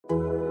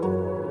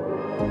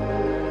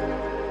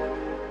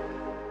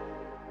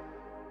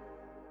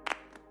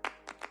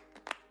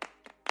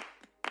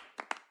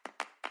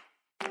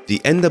The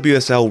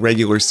NWSL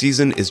regular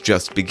season is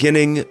just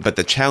beginning, but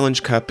the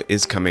Challenge Cup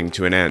is coming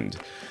to an end.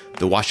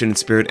 The Washington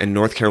Spirit and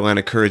North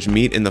Carolina Courage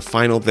meet in the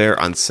final there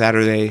on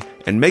Saturday,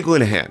 and Meg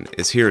Linehan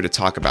is here to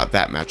talk about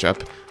that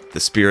matchup, the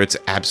Spirit's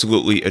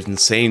absolutely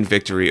insane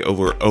victory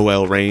over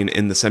OL Reign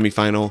in the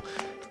semifinal,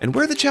 and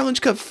where the Challenge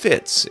Cup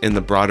fits in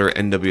the broader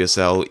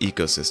NWSL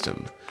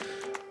ecosystem.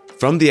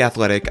 From The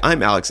Athletic,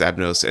 I'm Alex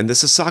Abnos, and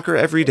this is Soccer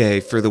Every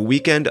Day for the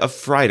weekend of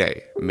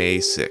Friday, May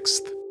 6th.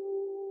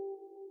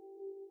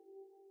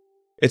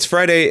 It's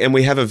Friday, and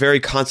we have a very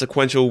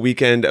consequential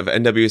weekend of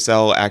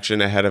NWSL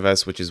action ahead of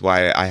us, which is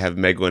why I have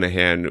Meg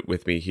Linehan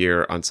with me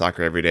here on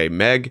Soccer Every Day.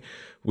 Meg,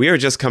 we are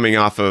just coming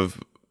off of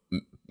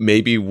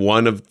maybe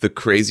one of the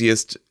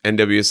craziest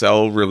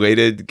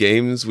NWSL-related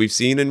games we've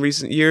seen in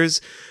recent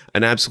years.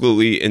 An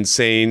absolutely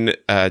insane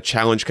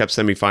Challenge Cup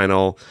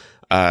semifinal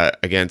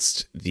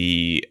against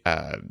the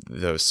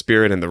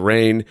Spirit and the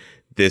Reign.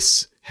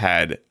 This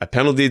had a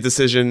penalty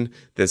decision.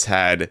 This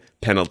had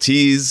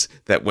penalties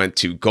that went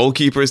to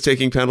goalkeepers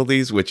taking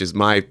penalties, which is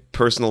my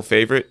personal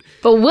favorite.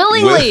 But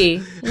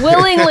willingly.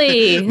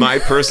 My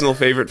personal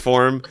favorite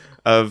form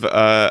of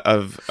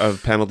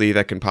penalty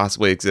that can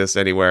possibly exist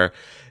anywhere.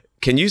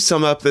 Can you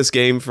sum up this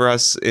game for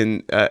us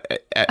in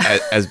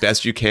as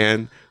best you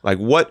can? Like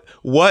what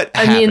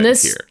happened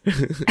here?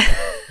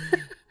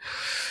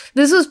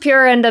 This was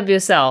pure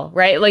NWSL,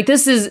 right? Like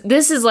this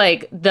is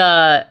like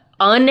the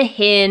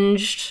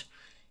unhinged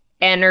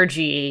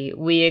energy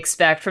we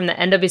expect from the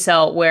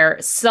NWSL, where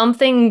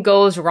something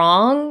goes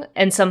wrong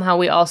and somehow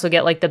we also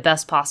get like the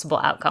best possible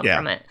outcome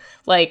from it.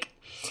 Like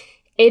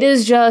it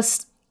is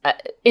just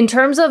in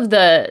terms of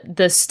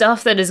the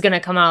stuff that is going to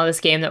come out of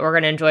this game that we're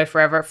going to enjoy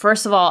forever.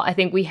 First of all, I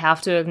think we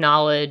have to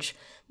acknowledge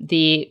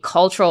the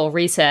cultural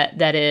reset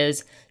that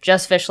is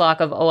Jess Fishlock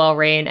of OL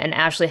Reign and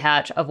Ashley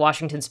Hatch of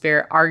Washington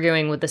Spirit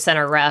arguing with the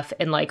center ref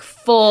in like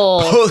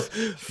both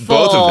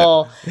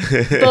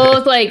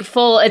like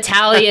full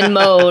Italian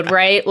mode,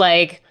 right?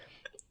 Like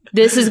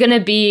this is going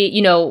to be,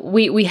 you know,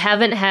 we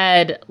haven't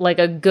had like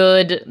a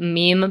good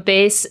meme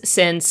base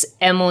since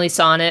Emily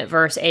Sonnet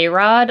versus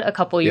A-Rod a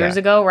couple years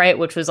ago, right?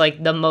 Which was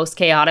like the most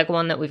chaotic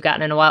one that we've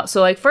gotten in a while.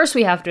 So like first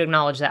we have to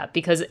acknowledge that,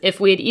 because if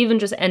we had even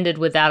just ended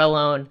with that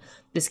alone,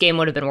 this game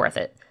would have been worth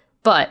it.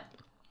 But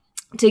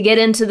to get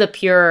into the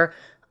pure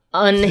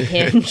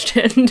unhinged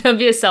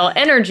NWSL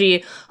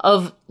energy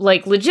of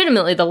like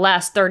legitimately the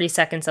last 30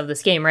 seconds of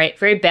this game, right?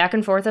 Very back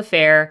and forth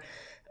affair.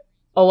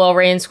 OL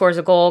Reign scores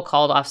a goal,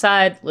 called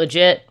offside,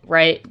 legit,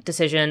 right?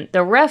 Decision.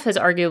 The ref has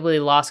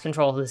arguably lost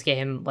control of this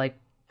game like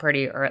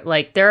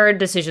like there are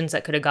decisions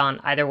that could have gone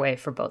either way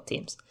for both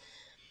teams.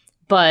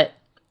 But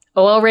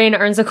OL Reign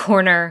earns a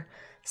corner,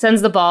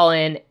 sends the ball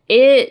in.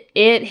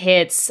 It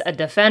hits a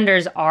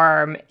defender's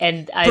arm,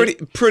 and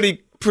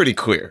pretty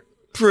clear.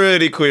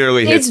 Pretty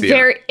clearly hits the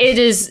arm. It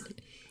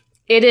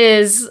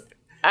is.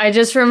 I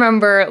just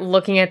remember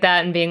looking at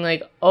that and being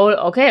like, oh,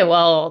 okay,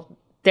 well,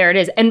 there it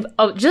is. And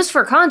just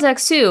for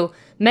context too,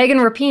 Megan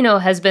Rapinoe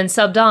has been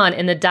subbed on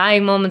in the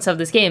dying moments of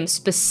this game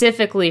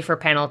specifically for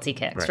penalty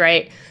kicks,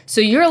 right?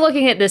 So you're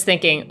looking at this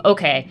thinking,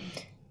 okay,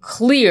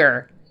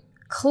 clear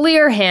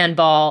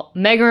handball.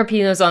 Megan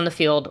Rapinoe's on the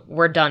field.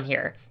 We're done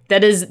here.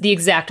 That is the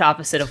exact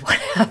opposite of what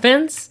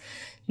happens.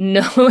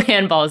 No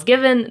handball is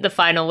given. The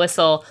final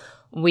whistle,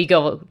 we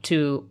go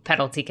to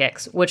penalty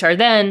kicks, which are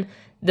then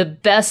the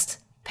best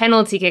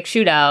penalty kick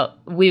shootout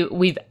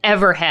we've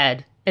ever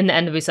had in the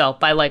NWSL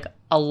by like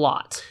a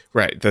lot.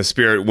 Right, the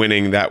Spirit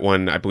winning that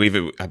one. I believe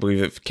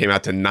it came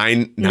out to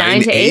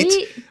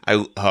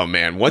 9-8. Oh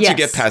man, once you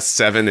get past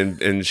 7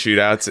 in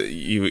shootouts,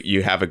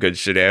 you have a good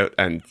shootout,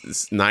 and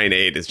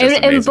 9-8 is just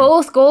amazing. And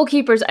both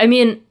goalkeepers. I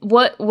mean,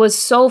 what was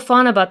so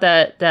fun about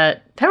that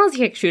penalty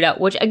kick shootout,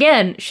 which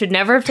again should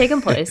never have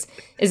taken place,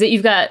 is that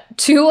you've got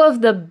two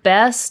of the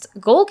best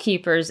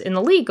goalkeepers in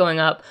the league going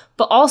up,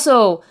 but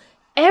also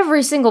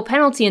every single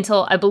penalty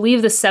until I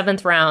believe the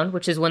 7th round,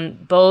 which is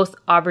when both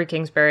Aubrey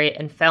Kingsbury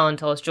and Fallon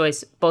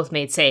Tullis-Joyce both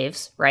made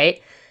saves, right?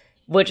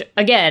 Which,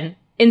 again,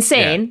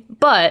 insane. Yeah.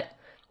 But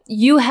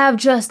you have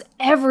just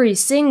every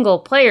single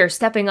player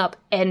stepping up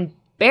and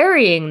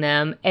burying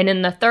them. And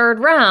in the 3rd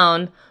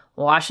round,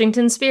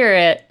 Washington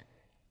Spirit,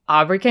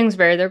 Aubrey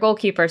Kingsbury, their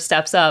goalkeeper,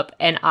 steps up.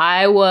 And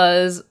I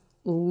was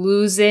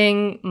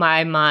losing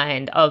my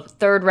mind of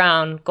 3rd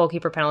round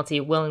goalkeeper penalty,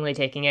 willingly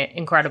taking it.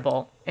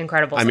 Incredible.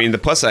 I mean, the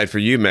plus side for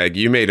you, Meg,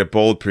 you made a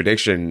bold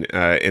prediction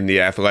in The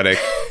Athletic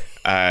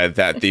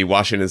that the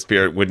Washington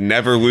Spirit would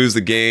never lose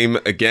a game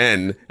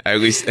again. At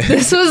least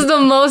this was the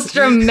most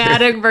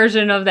dramatic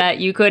version of that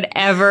you could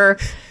ever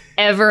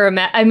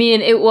imagine. I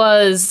mean, it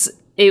was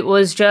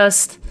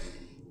just,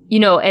 you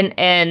know,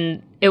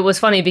 and it was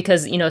funny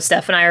because, you know,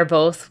 Steph and I are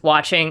both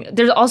watching.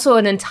 There's also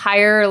an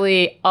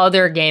entirely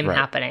other game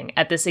happening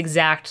at this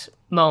exact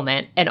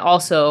moment. And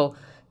also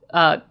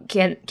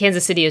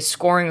Kansas City is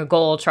scoring a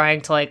goal trying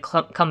to like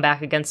come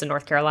back against the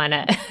North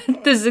Carolina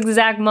at this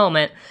exact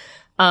moment.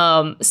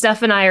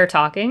 Steph and I are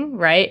talking,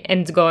 right?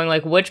 And going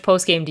like, which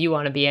post game do you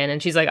want to be in?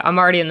 And she's like, I'm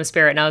already in the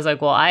Spirit. And I was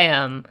like, well, I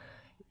am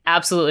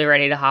absolutely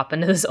ready to hop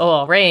into this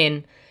OL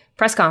Reign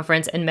press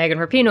conference, and Megan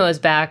Rapinoe is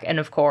back, and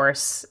of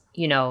course,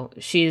 you know,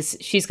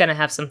 she's going to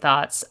have some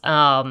thoughts.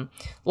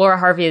 Laura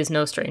Harvey is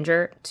no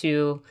stranger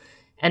to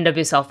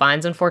NWSL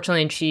fines,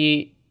 unfortunately, and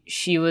she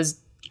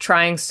was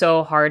trying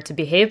so hard to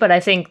behave, but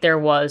I think there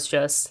was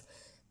just,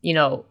 you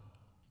know,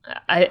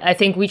 I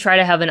think we try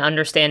to have an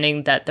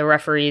understanding that the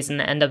referees in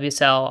the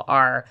NWSL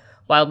are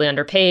wildly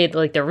underpaid.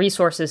 Like, the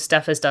resources,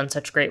 Steph has done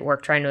such great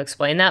work trying to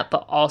explain that,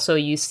 but also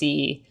you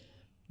see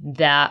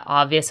that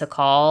obvious a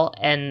call,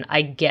 and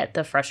I get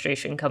the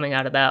frustration coming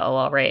out of that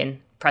OL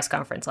Reign press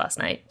conference last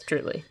night,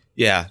 truly.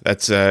 Yeah,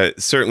 that's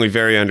certainly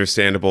very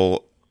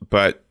understandable,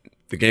 but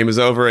the game is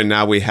over, and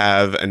now we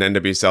have an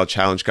NWSL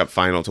Challenge Cup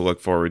final to look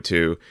forward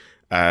to.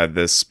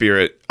 The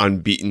Spirit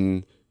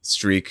unbeaten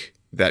streak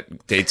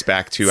that dates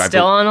back to on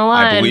the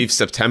line. I believe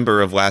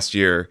September of last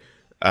year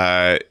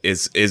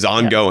is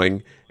ongoing.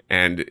 Yep.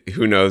 And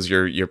who knows,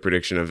 your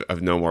prediction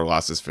of no more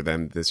losses for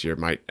them this year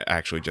might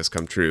actually just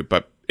come true.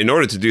 But in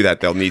order to do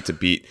that, they'll need to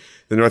beat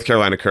the North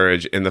Carolina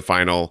Courage in the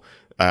final.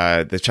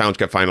 The Challenge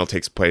Cup final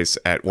takes place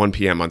at 1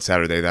 p.m. on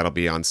Saturday. That'll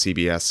be on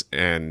CBS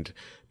and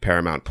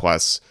Paramount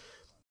Plus.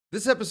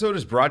 This episode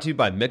is brought to you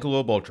by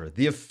Michelob Ultra,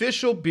 the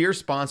official beer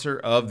sponsor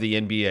of the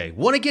NBA.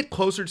 Want to get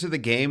closer to the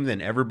game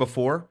than ever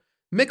before?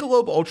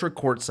 Michelob Ultra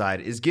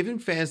Courtside is giving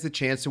fans the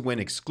chance to win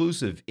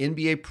exclusive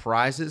NBA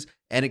prizes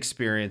and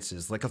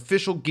experiences like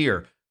official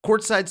gear,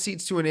 courtside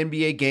seats to an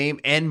NBA game,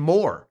 and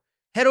more.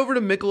 Head over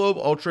to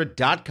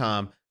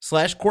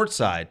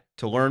MichelobUltra.com/courtside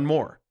to learn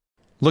more.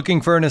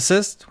 Looking for an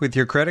assist with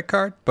your credit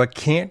card but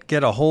can't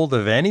get a hold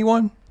of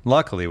anyone?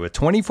 Luckily, with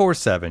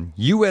 24/7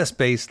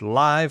 U.S.-based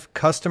live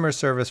customer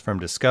service from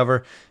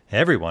Discover,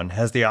 everyone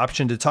has the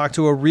option to talk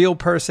to a real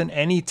person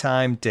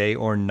anytime, day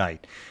or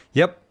night.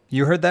 Yep,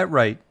 you heard that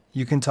right.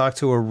 You can talk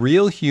to a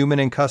real human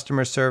in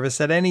customer service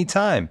at any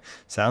time.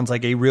 Sounds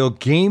like a real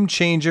game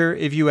changer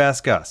if you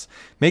ask us.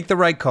 Make the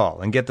right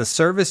call and get the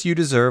service you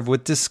deserve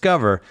with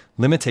Discover.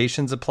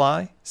 Limitations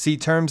apply. See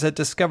terms at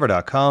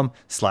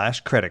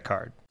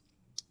discover.com/creditcard.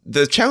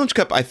 The Challenge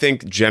Cup, I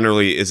think,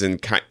 generally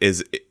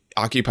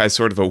occupies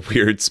sort of a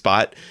weird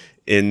spot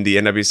in the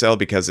NWSL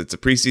because it's a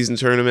preseason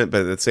tournament,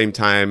 but at the same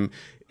time,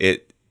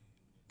 it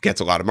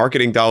gets a lot of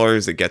marketing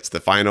dollars. It gets the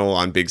final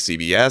on big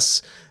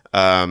CBS.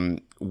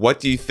 What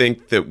do you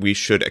think that we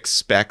should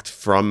expect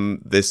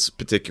from this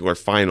particular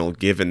final,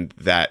 given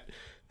that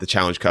the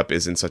Challenge Cup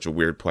is in such a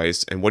weird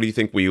place? And what do you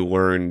think we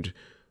learned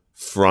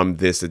from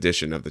this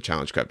edition of the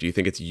Challenge Cup? Do you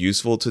think it's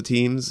useful to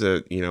teams?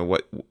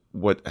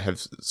 What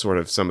have sort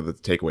of some of the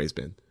takeaways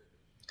been?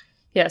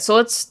 Yeah, so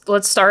let's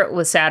start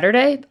with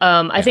Saturday.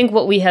 I think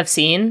what we have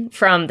seen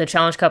from the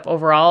Challenge Cup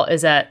overall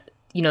is that,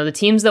 you know, the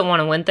teams that want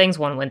to win things,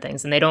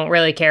 and they don't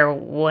really care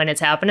when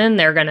it's happening.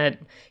 They're going to,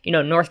 you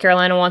know, North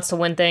Carolina wants to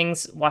win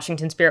things,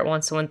 Washington Spirit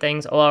wants to win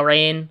things, OL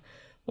Reign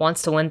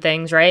wants to win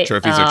things, right?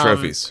 Trophies are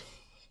trophies.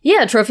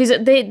 Yeah, trophies,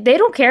 they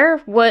don't care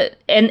what,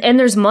 and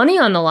there's money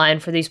on the line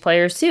for these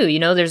players too. You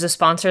know, there's a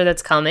sponsor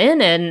that's come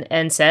in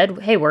and said,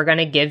 hey, we're going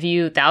to give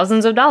you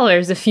thousands of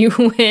dollars if you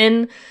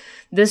win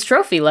this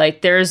trophy.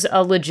 Like, there's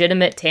a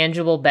legitimate,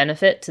 tangible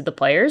benefit to the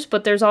players,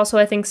 but there's also,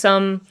 I think,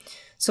 some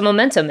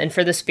momentum. And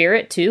for the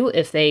Spirit too,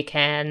 if they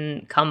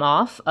can come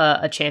off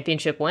a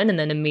championship win and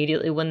then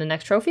immediately win the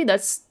next trophy,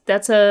 that's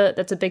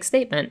a big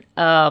statement.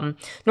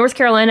 North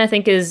Carolina, I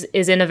think, is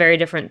in a very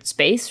different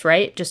space,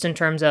 right? Just in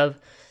terms of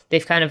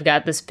they've kind of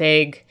got this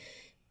big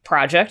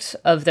project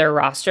of their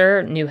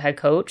roster, new head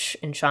coach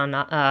in Sean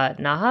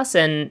Nahas,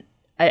 and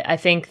I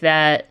think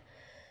that,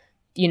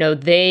 you know,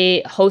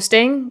 they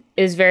hosting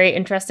is very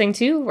interesting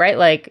too, right?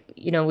 Like,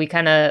 you know, we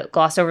kind of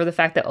glossed over the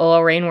fact that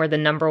OL Reign were the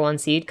number 1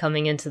 seed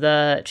coming into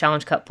the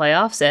Challenge Cup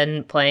playoffs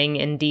and playing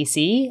in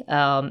DC.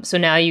 So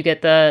now you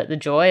get the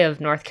joy of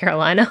North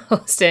Carolina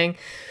hosting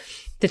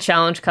the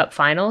Challenge Cup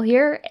final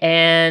here.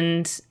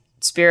 And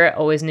Spirit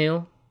always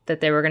knew that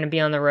they were going to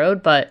be on the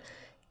road, but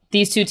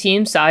these two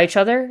teams saw each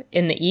other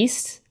in the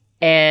East.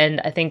 And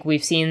I think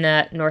we've seen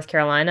that North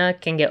Carolina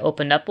can get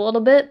opened up a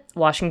little bit.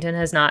 Washington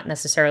has not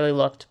necessarily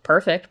looked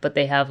perfect, but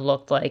they have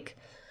looked like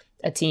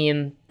a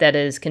team that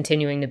is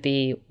continuing to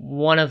be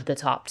one of the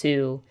top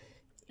 2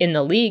 in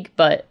the league.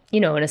 But,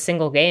 you know, in a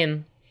single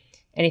game,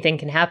 anything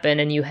can happen.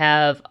 And you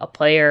have a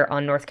player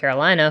on North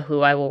Carolina who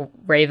I will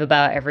rave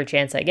about every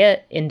chance I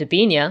get, in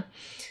Debinha,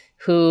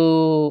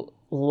 who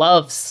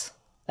loves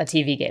a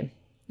TV game.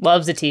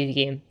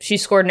 She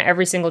scored in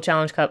every single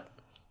Challenge Cup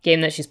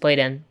game that she's played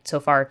in so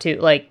far too.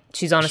 Like,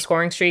 she's on a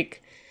scoring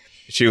streak.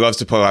 She loves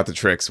to pull out the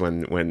tricks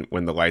when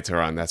the lights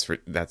are on. That's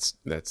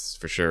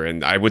for sure.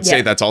 And I would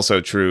say that's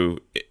also true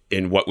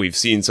in what we've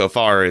seen so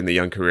far in the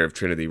young career of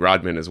Trinity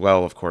Rodman as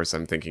well. Of course,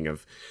 I'm thinking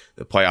of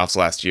the playoffs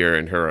last year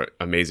and her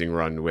amazing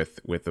run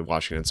with the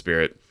Washington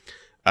Spirit.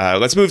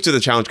 Let's move to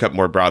the Challenge Cup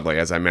more broadly.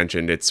 As I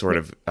mentioned, it's sort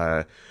of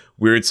a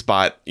weird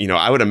spot. You know,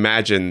 I would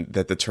imagine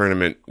that the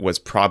tournament was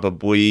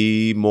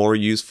probably more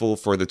useful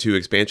for the 2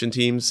 expansion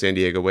teams, San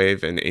Diego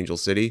Wave and Angel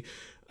City.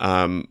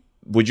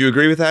 Would you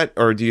agree with that,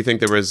 or do you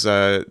think there was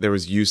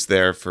use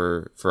there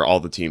for all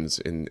the teams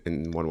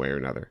in one way or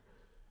another?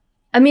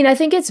 I mean, I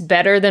think it's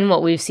better than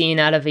what we've seen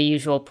out of a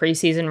usual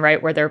preseason,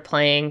 right? Where they're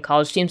playing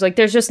college teams. Like,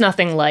 there's just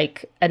nothing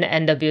like an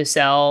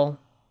NWSL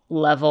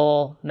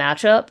level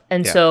matchup.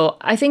 And so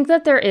I think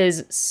that there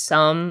is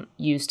some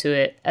use to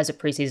it as a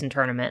preseason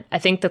tournament. I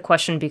think the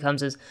question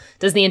becomes is,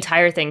 does the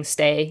entire thing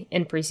stay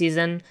in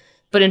preseason?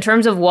 But in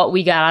terms of what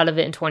we got out of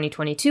it in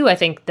 2022, I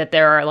think that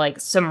there are like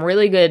some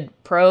really good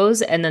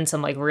pros and then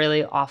some like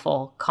really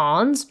awful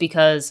cons,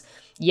 because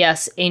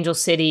yes, Angel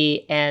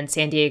City and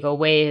San Diego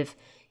Wave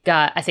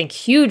got, I think,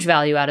 huge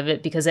value out of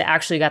it because it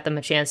actually got them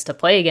a chance to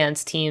play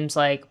against teams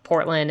like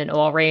Portland and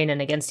OL Reign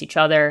and against each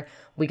other.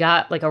 We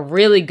got like a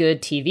really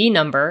good TV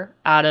number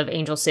out of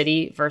Angel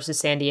City versus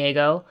San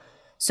Diego.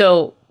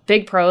 So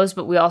big pros,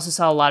 but we also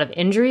saw a lot of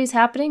injuries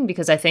happening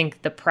because I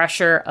think the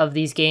pressure of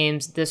these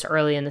games this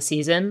early in the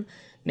season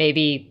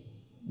maybe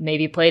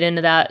played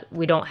into that.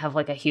 We don't have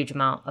like a huge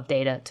amount of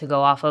data to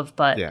go off of,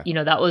 but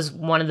that was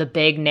one of the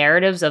big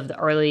narratives of the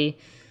early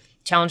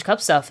Challenge Cup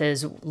stuff,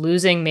 is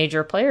losing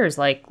major players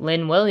like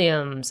Lynn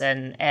Williams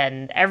and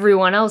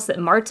everyone else, that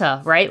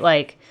Marta, right?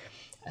 Like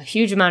a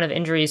huge amount of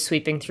injuries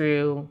sweeping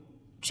through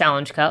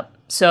Challenge Cup.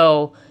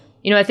 So,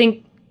 I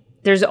think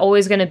there's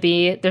always going to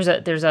be, there's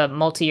a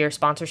multi-year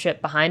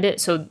sponsorship behind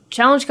it. So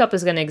Challenge Cup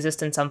is going to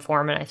exist in some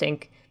form. And I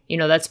think,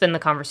 that's been the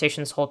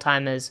conversation this whole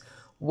time, is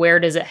where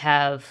does it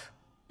have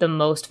the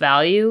most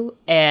value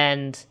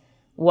and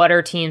what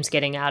are teams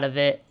getting out of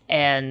it?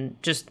 And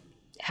just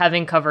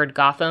having covered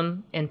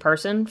Gotham in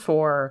person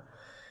for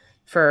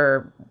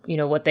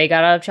what they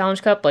got out of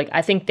Challenge Cup, like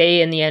I think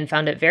they in the end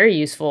found it very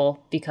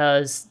useful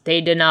because they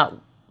did not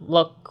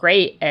look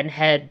great and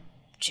had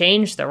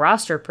changed the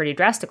roster pretty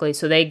drastically.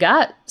 So they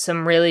got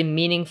some really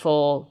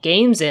meaningful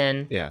games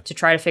in to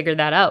try to figure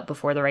that out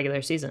before the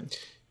regular season.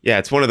 Yeah,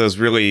 it's one of those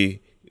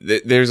really,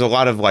 there's a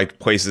lot of like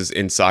places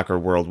in soccer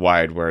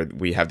worldwide where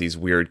we have these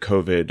weird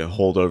COVID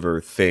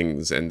holdover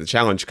things. And the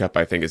Challenge Cup,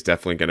 I think, is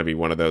definitely going to be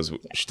one of those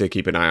to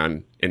keep an eye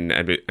on in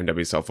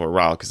NWSL for a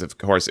while. Because, of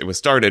course, it was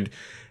started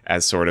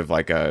as sort of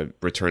like a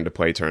return to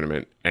play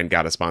tournament and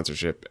got a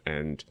sponsorship.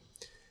 And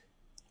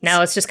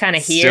now it's just kind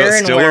of here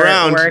still and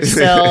around. We're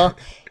still...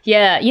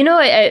 Yeah,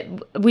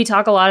 we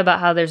talk a lot about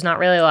how there's not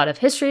really a lot of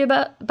history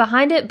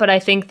behind it, but I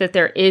think that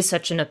there is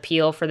such an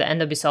appeal for the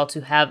NWSL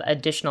to have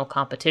additional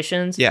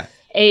competitions. Yeah.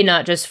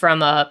 Not just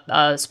from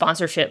a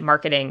sponsorship,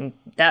 marketing,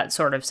 that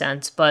sort of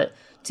sense, but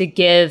to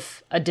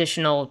give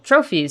additional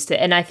trophies to.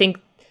 And I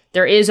think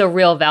there is a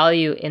real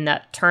value in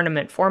that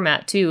tournament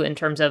format too, in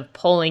terms of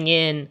pulling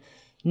in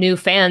new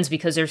fans,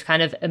 because there's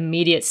kind of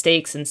immediate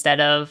stakes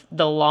instead of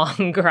the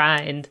long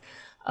grind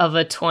of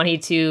a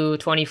 22,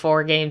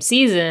 24 game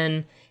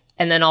season.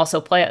 And then also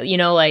play,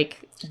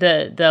 like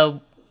the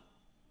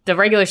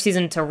regular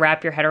season, to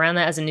wrap your head around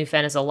that as a new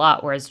fan is a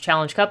lot, whereas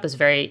Challenge Cup is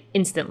very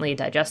instantly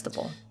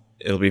digestible.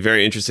 It'll be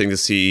very interesting to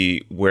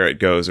see where it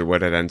goes or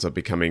what it ends up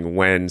becoming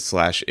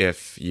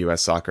when/if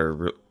U.S.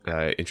 Soccer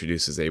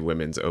introduces a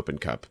Women's Open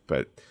Cup.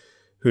 But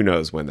who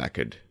knows when that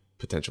could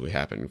potentially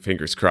happen.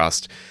 Fingers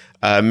crossed.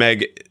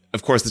 Meg,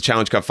 of course, the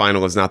Challenge Cup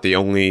final is not the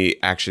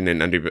only action in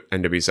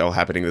NWSL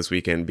happening this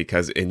weekend,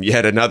 because in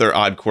yet another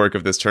odd quirk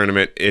of this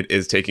tournament, it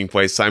is taking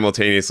place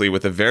simultaneously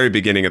with the very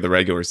beginning of the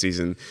regular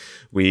season.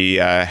 We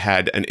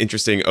had an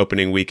interesting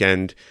opening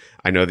weekend.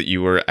 I know that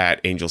you were at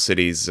Angel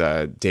City's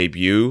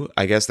debut,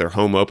 I guess, their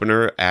home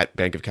opener at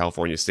Bank of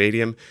California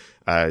Stadium.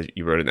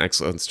 You wrote an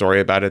excellent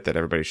story about it that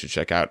everybody should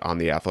check out on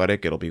The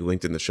Athletic. It'll be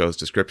linked in the show's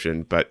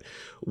description. But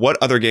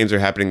what other games are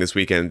happening this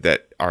weekend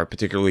that are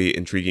particularly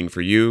intriguing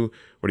for you?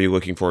 What are you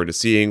looking forward to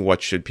seeing?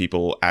 What should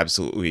people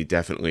absolutely,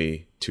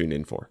 definitely tune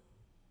in for?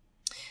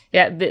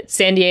 Yeah,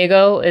 San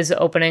Diego is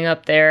opening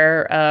up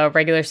their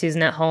regular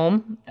season at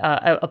home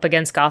up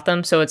against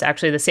Gotham. So it's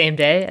actually the same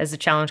day as the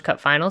Challenge Cup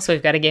final. So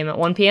we've got a game at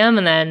 1 p.m.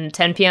 and then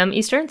 10 p.m.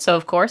 Eastern. So,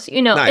 of course,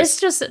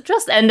 nice. It's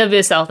just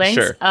NWSL things.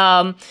 Sure.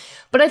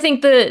 But I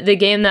think the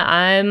game that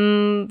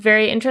I'm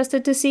very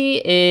interested to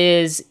see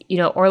is,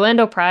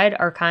 Orlando Pride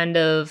are kind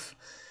of,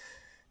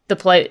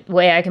 the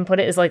way I can put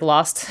it is like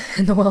lost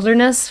in the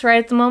wilderness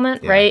right at the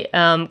moment, right?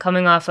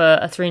 Coming off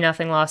a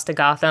 3-0 loss to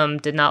Gotham,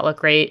 did not look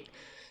great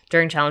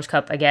during Challenge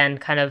Cup. Again,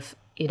 kind of,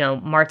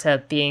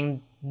 Marta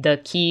being the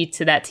key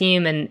to that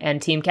team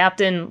and team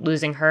captain,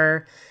 losing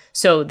her.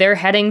 So they're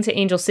heading to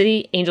Angel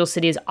City. Angel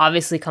City is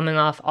obviously coming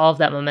off all of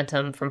that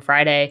momentum from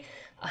Friday.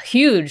 A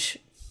huge,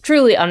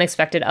 truly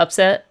unexpected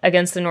upset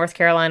against the North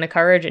Carolina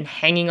Courage and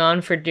hanging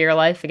on for dear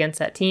life against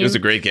that team. It was a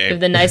great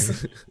game.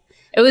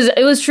 It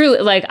was truly,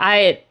 like,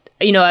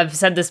 I've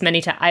said this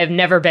many times, I've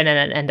never been in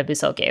an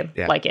NWSL game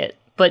like it.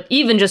 But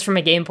even just from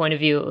a game point of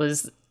view, it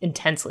was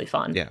intensely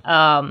fun.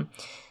 Yeah.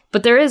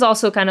 But there is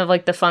also kind of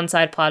like the fun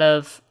side plot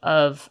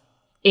of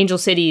Angel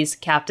City's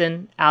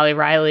captain, Allie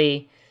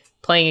Riley,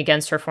 playing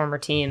against her former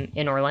team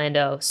in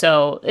Orlando.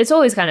 So it's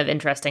always kind of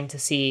interesting to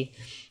see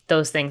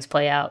those things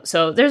play out.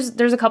 So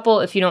there's a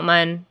couple, if you don't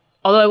mind,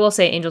 although I will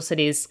say Angel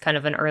City is kind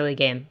of an early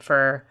game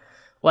for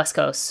West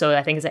Coast. So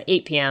I think it's at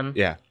 8 p.m.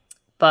 Yeah.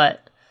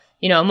 But,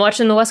 I'm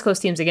watching the West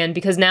Coast teams again,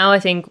 because now I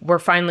think we're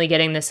finally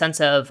getting this sense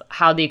of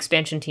how the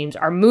expansion teams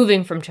are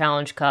moving from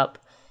Challenge Cup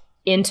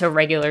into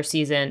regular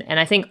season. And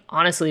I think,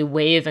 honestly,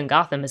 Wave and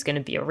Gotham is going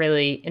to be a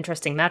really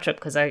interesting matchup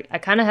because I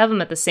kind of have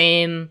them at the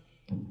same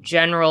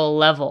general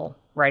level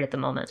right at the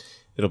moment.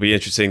 It'll be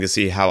interesting to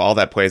see how all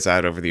that plays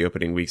out over the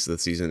opening weeks of the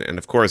season. And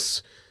of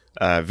course,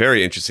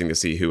 very interesting to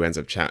see who ends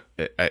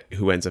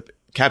up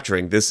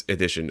capturing this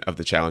edition of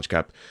the Challenge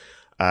Cup.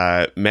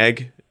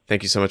 Meg,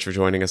 thank you so much for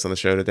joining us on the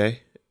show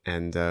today.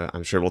 And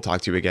I'm sure we'll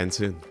talk to you again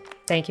soon.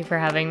 Thank you for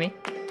having me.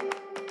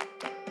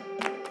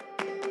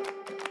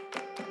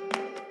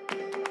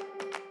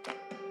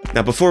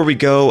 Now, before we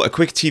go, a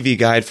quick TV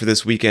guide for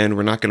this weekend.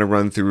 We're not going to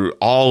run through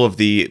all of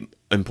the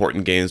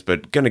important games,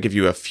 but going to give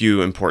you a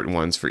few important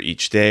ones for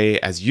each day.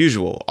 As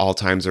usual, all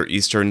times are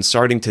Eastern.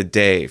 Starting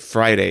today,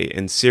 Friday,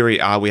 in Serie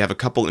A, we have a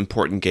couple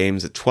important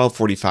games at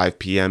 12:45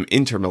 p.m.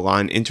 Inter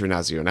Milan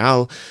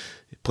Internazionale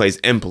plays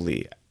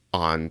Empoli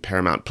on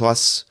Paramount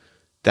Plus.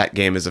 That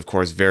game is, of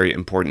course, very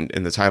important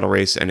in the title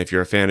race. And if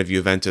you're a fan of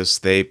Juventus,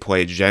 they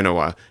play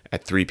Genoa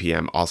at 3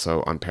 p.m.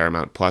 also on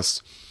Paramount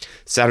Plus.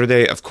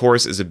 Saturday, of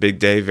course, is a big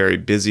day, very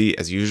busy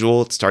as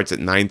usual. It starts at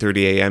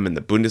 9:30 a.m. in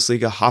the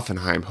Bundesliga.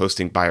 Hoffenheim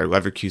hosting Bayer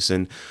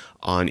Leverkusen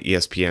on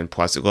ESPN+.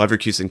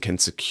 Leverkusen can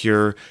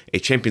secure a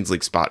Champions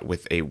League spot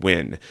with a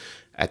win.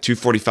 At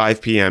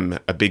 2:45 p.m.,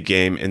 a big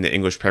game in the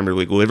English Premier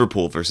League,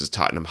 Liverpool versus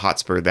Tottenham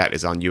Hotspur. That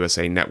is on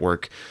USA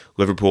Network.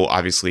 Liverpool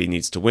obviously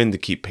needs to win to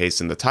keep pace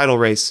in the title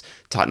race.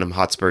 Tottenham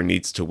Hotspur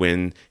needs to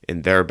win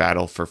in their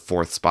battle for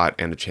fourth spot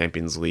and a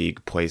Champions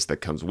League place that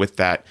comes with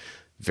that.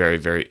 Very,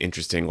 very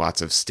interesting.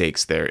 Lots of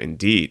stakes there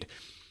indeed.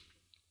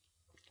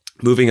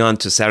 Moving on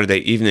to Saturday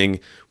evening,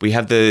 we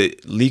have the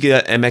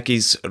Liga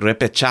MX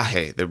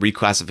Repechaje, the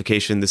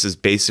reclassification. This is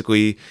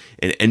basically,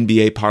 in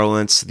NBA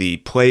parlance, the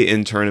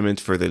play-in tournament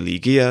for the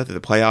Liguilla,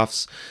 the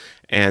playoffs.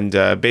 And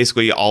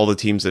basically all the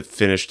teams that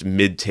finished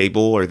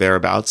mid-table or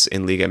thereabouts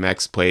in Liga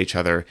MX play each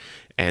other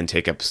and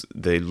take up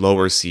the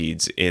lower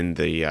seeds in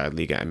the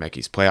Liga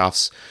MX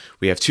playoffs.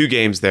 We have two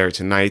games there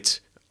tonight.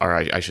 Or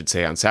I should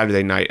say on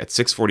Saturday night at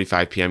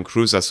 6:45 p.m.,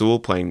 Cruz Azul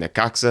playing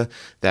Necaxa.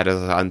 That is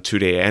on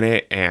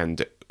TUDN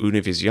and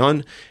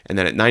Univision. And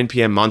then at 9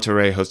 p.m.,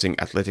 Monterrey hosting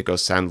Atlético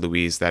San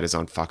Luis. That is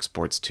on Fox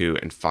Sports 2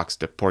 and Fox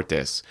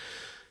Deportes.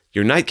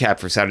 Your nightcap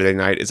for Saturday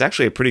night is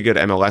actually a pretty good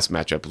MLS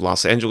matchup.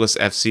 Los Angeles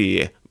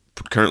FC,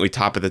 currently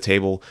top of the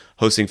table,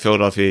 hosting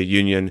Philadelphia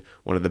Union,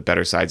 one of the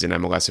better sides in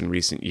MLS in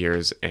recent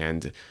years,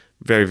 and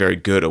very, very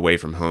good away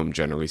from home,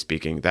 generally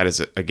speaking. That is,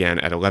 again,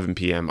 at 11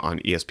 p.m. on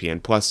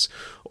ESPN+,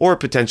 or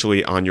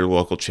potentially on your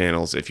local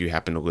channels if you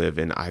happen to live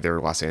in either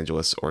Los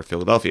Angeles or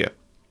Philadelphia.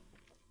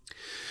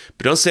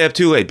 But don't stay up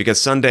too late, because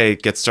Sunday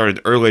gets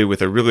started early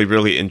with a really,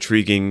 really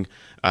intriguing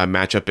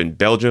matchup in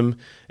Belgium.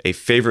 A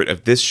favorite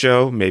of this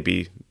show,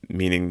 maybe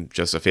meaning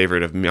just a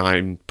favorite of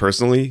mine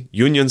personally,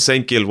 Union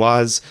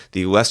Saint-Gilloise,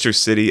 the Leicester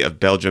City of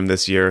Belgium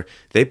this year.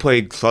 They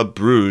played Club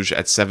Brugge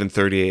at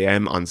 7:30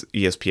 a.m. on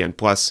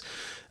ESPN+.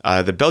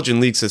 The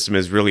Belgian league system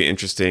is really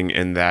interesting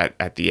in that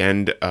at the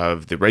end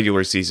of the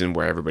regular season,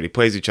 where everybody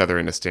plays each other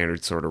in a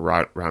standard sort of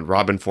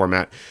round-robin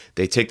format,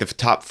 they take the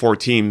top four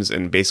teams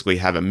and basically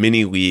have a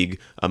mini league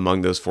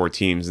among those four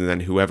teams, and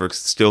then whoever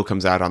still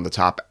comes out on the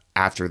top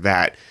after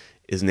that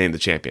is named the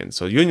champion.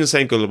 So Union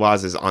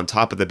Saint-Gilloise is on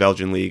top of the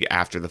Belgian league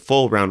after the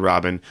full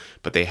round-robin,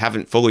 but they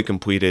haven't fully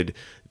completed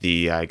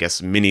the,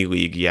 mini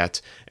league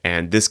yet,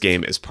 and this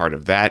game is part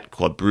of that.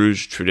 Club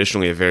Brugge,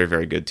 traditionally a very,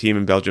 very good team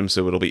in Belgium,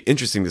 so it'll be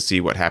interesting to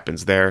see what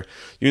happens there.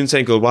 Union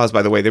Saint-Gilloise,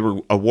 by the way, they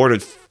were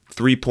awarded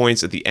 3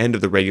 points at the end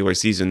of the regular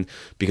season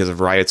because of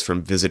riots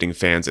from visiting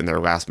fans in their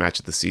last match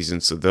of the season,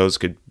 so those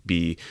could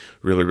be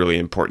really, really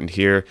important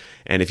here.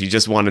 And if you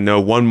just want to know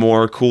one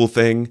more cool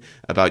thing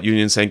about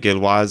Union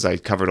Saint-Gilloise, I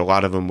covered a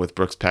lot of them with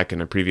Brooks Peck in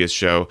a previous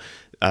show.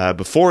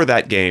 Before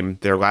that game,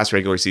 their last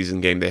regular season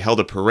game, they held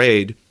a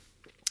parade,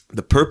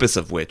 the purpose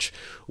of which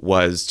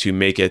was to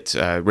make it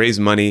raise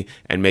money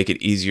and make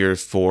it easier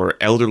for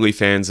elderly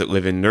fans that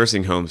live in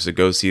nursing homes to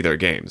go see their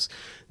games.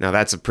 Now,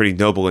 that's a pretty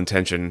noble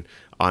intention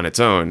on its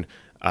own,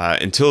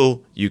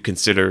 until you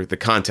consider the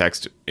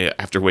context,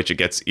 after which it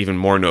gets even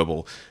more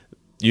noble.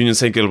 Union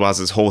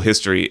Saint-Gilloise's whole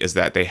history is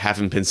that they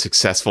haven't been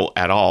successful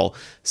at all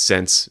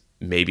since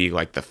maybe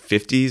like the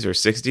 50s or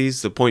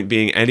 60s. The point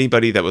being,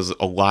 anybody that was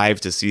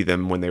alive to see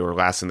them when they were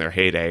last in their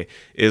heyday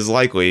is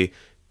likely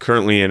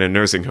currently in a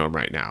nursing home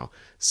right now.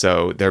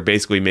 So they're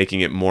basically making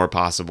it more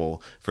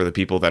possible for the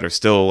people that are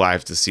still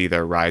alive to see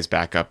their rise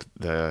back up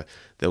the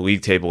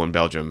league table in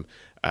Belgium,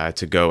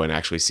 to go and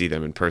actually see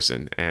them in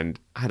person. And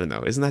I don't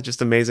know, isn't that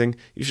just amazing?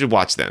 You should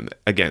watch them.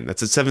 Again,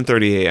 that's at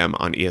 7:30 a.m.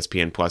 on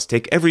ESPN+.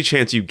 Take every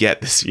chance you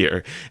get this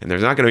year, and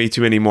there's not going to be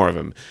too many more of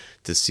them,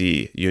 to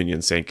see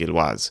Union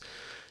Saint-Gilloise.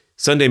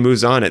 Sunday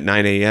moves on at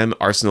 9 a.m.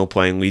 Arsenal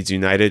playing Leeds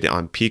United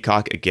on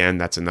Peacock. Again,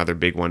 that's another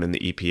big one in the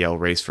EPL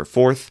race for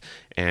fourth.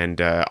 And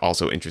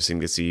also interesting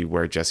to see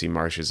where Jesse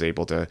Marsch is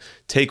able to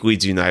take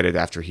Leeds United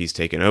after he's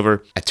taken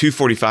over. At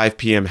 2:45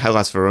 p.m.,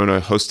 Hellas Verona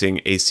hosting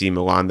AC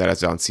Milan. That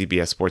is on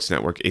CBS Sports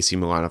Network. AC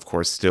Milan, of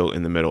course, still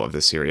in the middle of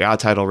the Serie A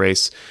title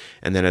race.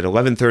 And then at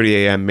 11:30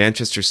 a.m.,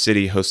 Manchester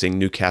City hosting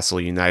Newcastle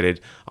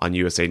United on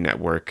USA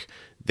Network.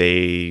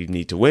 They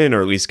need to win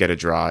or at least get a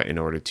draw in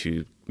order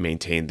to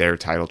maintain their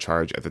title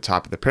charge at the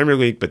top of the Premier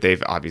League, but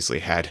they've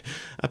obviously had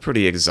a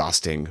pretty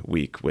exhausting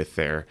week with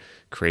their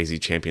crazy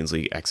Champions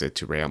League exit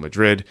to Real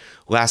Madrid.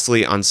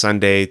 Lastly, on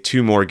Sunday,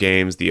 2 more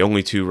games, the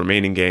only 2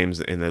 remaining games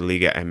in the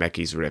Liga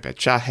MX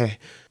Repechaje.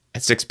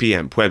 At 6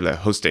 p.m., Puebla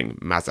hosting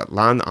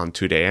Mazatlan on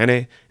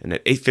TUDN, and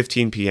at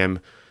 8:15 p.m.,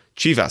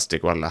 Chivas de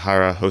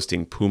Guadalajara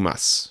hosting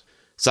Pumas.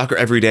 Soccer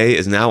Every Day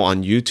is now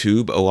on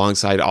YouTube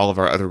alongside all of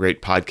our other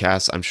great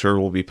podcasts. I'm sure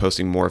we'll be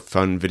posting more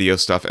fun video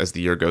stuff as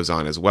the year goes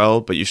on as well,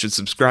 but you should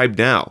subscribe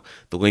now.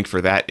 The link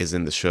for that is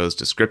in the show's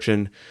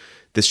description.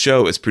 This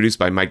show is produced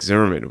by Mike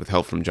Zimmerman with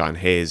help from John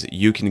Hayes.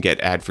 You can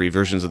get ad-free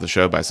versions of the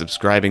show by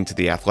subscribing to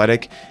The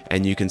Athletic,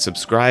 and you can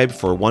subscribe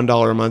for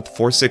 $1 a month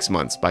for 6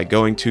 months by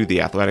going to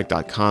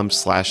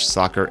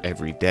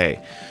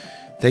theathletic.com/soccereveryday.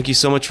 Thank you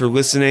so much for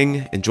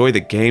listening. Enjoy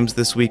the games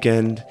this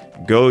weekend.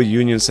 Go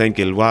Union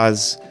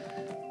Saint-Gilloise.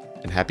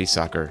 And happy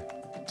soccer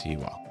to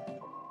you all.